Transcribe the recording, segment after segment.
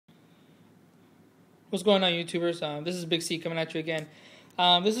What's going on, YouTubers? This is Big C coming at you again.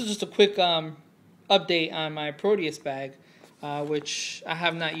 This is just a quick update on my Proteus bag, which I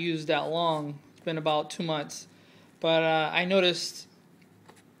have not used that long. It's been about 2 months. But I noticed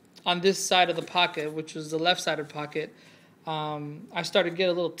on this side of the pocket, which is the left-sided pocket, I started to get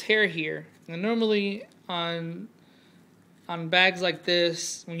a little tear here. And normally on bags like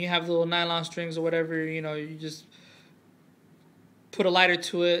this, when you have little nylon strings or whatever, you just put a lighter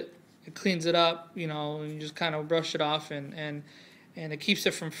to it. It cleans it up, and you just kind of brush it off, and it keeps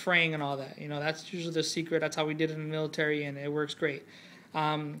it from fraying and all that. That's usually the secret. That's how we did it in the military, and it works great.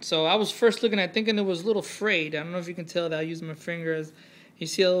 So I was first looking at thinking it was a little frayed. I don't know if you can tell that I use my fingers. You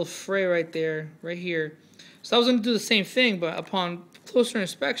see a little fray right there, right here. So I was going to do the same thing, but upon closer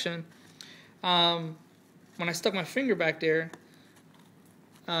inspection, when I stuck my finger back there,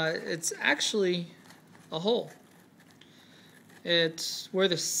 it's actually a hole. It's where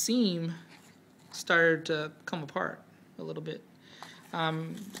the seam started to come apart a little bit.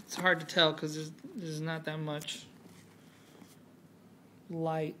 It's hard to tell because there's not that much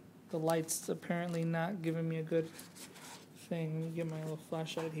light. The light's apparently not giving me a good thing. Let me get my little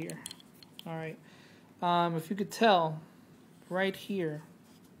flashlight here. Alright. If you could tell, right here,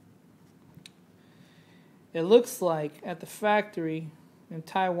 it looks like at the factory in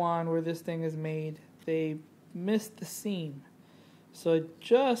Taiwan where this thing is made, they missed the seam. So it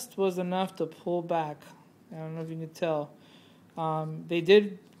just was enough to pull back. I don't know if you can tell. They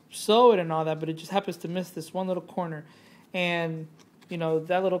did sew it and all that, but it just happens to miss this one little corner. And,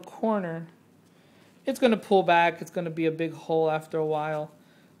 that little corner, it's going to pull back. It's going to be a big hole after a while.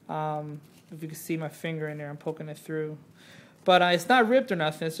 If you can see my finger in there, I'm poking it through. But it's not ripped or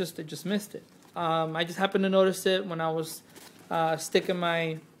nothing. It's just, it just missed it. I just happened to notice it when I was sticking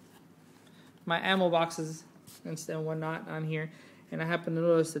my ammo boxes and whatnot on here. And I happened to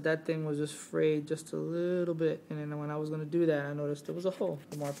notice that thing was just frayed just a little bit. And then when I was going to do that, I noticed there was a hole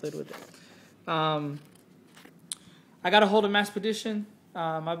the more I played with it. I got a hold of Maxpedition.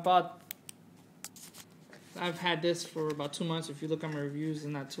 I've had this for about 2 months. If you look at my reviews, it's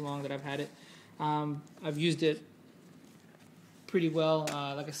not too long that I've had it. I've used it pretty well.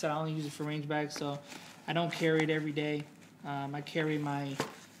 Like I said, I only use it for range bags, so I don't carry it every day. I carry my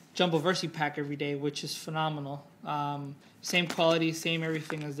Jumbo Versi pack every day, which is phenomenal. Same quality, same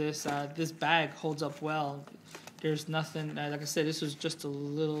everything as this. This bag holds up well. There's nothing, like I said, this was just a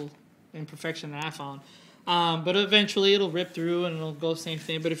little imperfection that I found. But eventually it'll rip through and it'll go same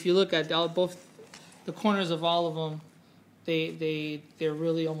thing. But if you look at both the corners of all of them, they're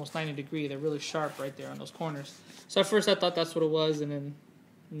really almost 90 degree. They're really sharp right there on those corners. So at first I thought that's what it was, and then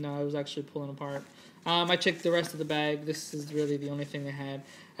no, it was actually pulling apart. I checked the rest of the bag. This is really the only thing they had.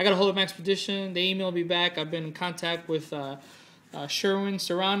 I got a hold of Maxpedition. They emailed me back. I've been in contact with Sherwin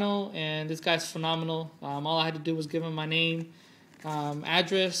Serrano, and this guy's phenomenal. All I had to do was give him my name,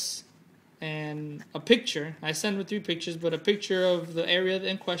 address, and a picture. I sent him 3 pictures, but a picture of the area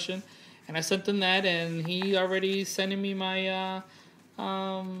in question. And I sent him that, and he already sending me my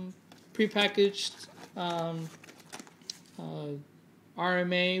prepackaged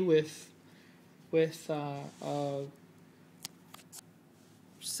RMA with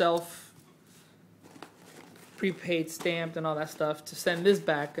self prepaid stamped and all that stuff to send this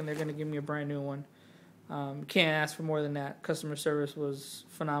back, and they're going to give me a brand new one. Can't ask for more than that. Customer service was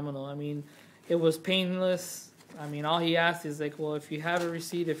phenomenal. I mean, it was painless. I mean, all he asked is like, well, if you have a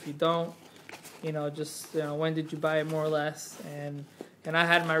receipt, if you don't, just when did you buy it, more or less. And I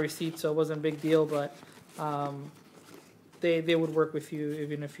had my receipt, so it wasn't a big deal, but they would work with you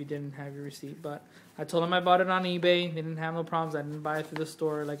even if you didn't have your receipt. But I told them I bought it on eBay. They didn't have no problems. I didn't buy it through the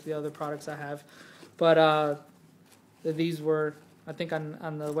store like the other products I have. But these were, I think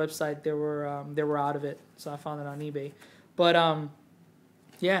on the website they were out of it, so I found it on eBay. But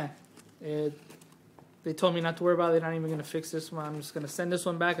yeah, they told me not to worry about it. They're not even going to fix this one. I'm just going to send this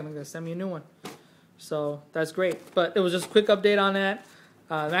one back, and they're going to send me a new one. So that's great. But it was just a quick update on that.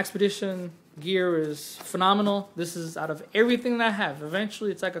 Maxpedition gear is phenomenal. This is out of everything that I have. Eventually,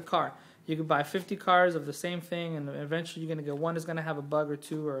 it's like a car. You could buy 50 cars of the same thing, and eventually you're going to get one that's going to have a bug or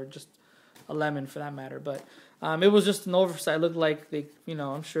two, or just a lemon for that matter. But it was just an oversight. It looked like they,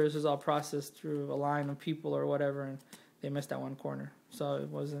 I'm sure this is all processed through a line of people or whatever, and they missed that one corner. So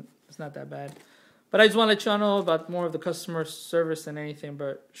it's not that bad. But I just want to let y'all know about more of the customer service than anything.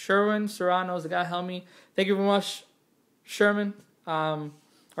 But Sherwin Serrano is the guy who helped me. Thank you very much, Sherwin,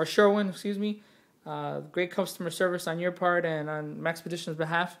 excuse me. Great customer service on your part and on Maxpedition's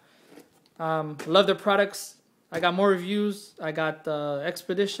behalf. Love their products. I got more reviews. I got the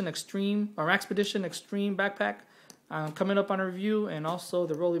Maxpedition Extreme backpack coming up on a review, and also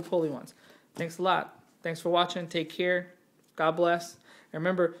the roly-poly ones. Thanks a lot. Thanks for watching. Take care. God bless. And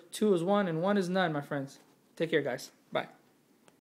remember, 2 is 1 and 1 is none, my friends. Take care, guys. Bye.